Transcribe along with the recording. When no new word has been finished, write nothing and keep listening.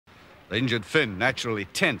The injured Finn naturally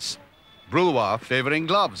tense. Brouwer favouring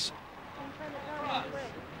gloves.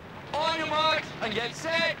 On your mark and get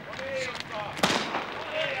set.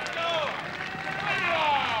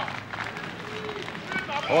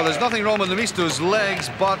 Oh, there's nothing wrong with the Misto's legs,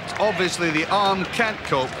 but obviously the arm can't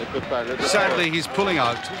cope. Sadly, he's pulling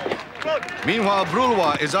out. Meanwhile,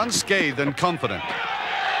 Brouwer is unscathed and confident.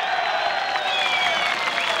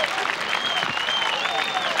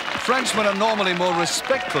 Frenchmen are normally more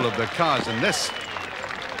respectful of their cars than this.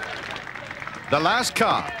 The last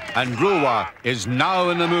car, and Brouwer is now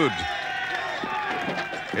in the mood.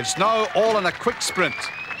 It's now all in a quick sprint.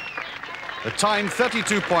 The time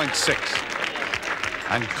 32.6.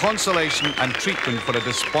 And consolation and treatment for a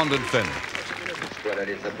despondent Finn.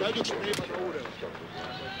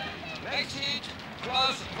 Next heat,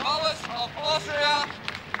 Klaus Rolles of Austria,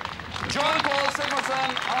 John Paul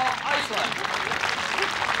Sigmarsson of Iceland.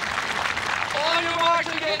 On your mark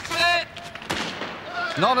and get set.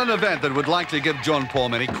 Not an event that would likely give John Paul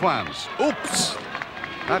many qualms. Oops!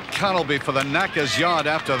 That cannot be for the knacker's yard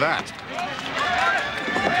after that.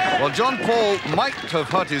 Well, John Paul might have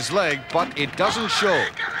hurt his leg, but it doesn't show.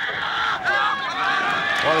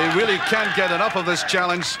 Well, he really can't get enough of this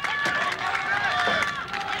challenge.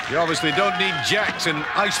 You obviously don't need jacks in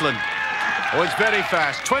Iceland. Oh, it's very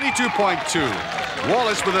fast. 22.2.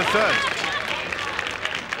 Wallace with a third.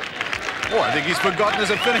 Oh, I think he's forgotten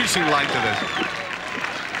there's a finishing line to this.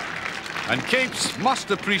 And Capes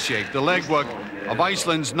must appreciate the legwork of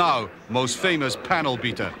Iceland's now most famous panel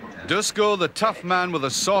beater. Dusko, the tough man with a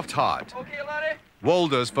soft heart.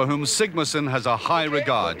 Walters, for whom Sigmarsson has a high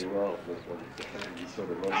regard. On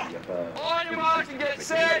your mark and get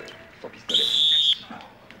set.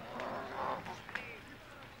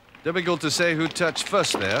 Difficult to say who touched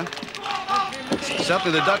first there.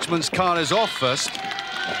 Certainly the Dutchman's car is off first.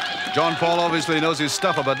 John Paul obviously knows his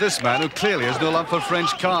stuff about this man, who clearly has no love for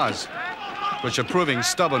French cars, which are proving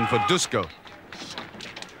stubborn for Dusko.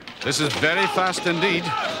 This is very fast indeed.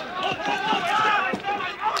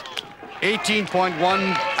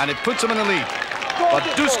 18.1, and it puts him in the lead. But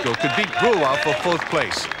Dusko could beat Brouwer for fourth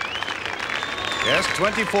place. Yes,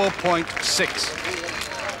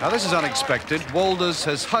 24.6. Now, this is unexpected. Walters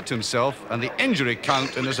has hurt himself, and the injury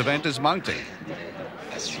count in this event is mounting.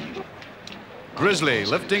 Grizzly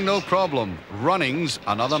lifting no problem. Running's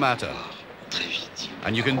another matter.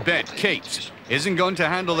 And you can bet Capes isn't going to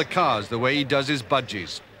handle the cars the way he does his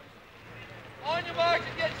budgies. On your mark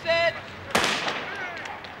and get set.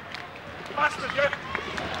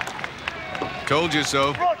 Told you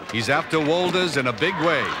so. He's after Walters in a big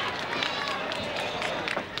way.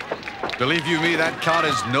 Believe you me, that car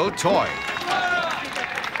is no toy.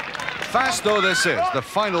 Fast though this is, the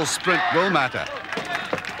final sprint will matter.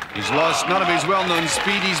 He's lost none of his well-known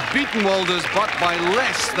speed. He's beaten Walters, but by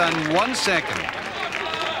less than 1 second.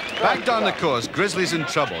 Back down the course, Grizzly's in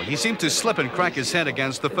trouble. He seemed to slip and crack his head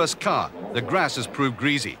against the first car. The grass has proved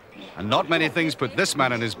greasy, and not many things put this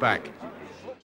man on his back.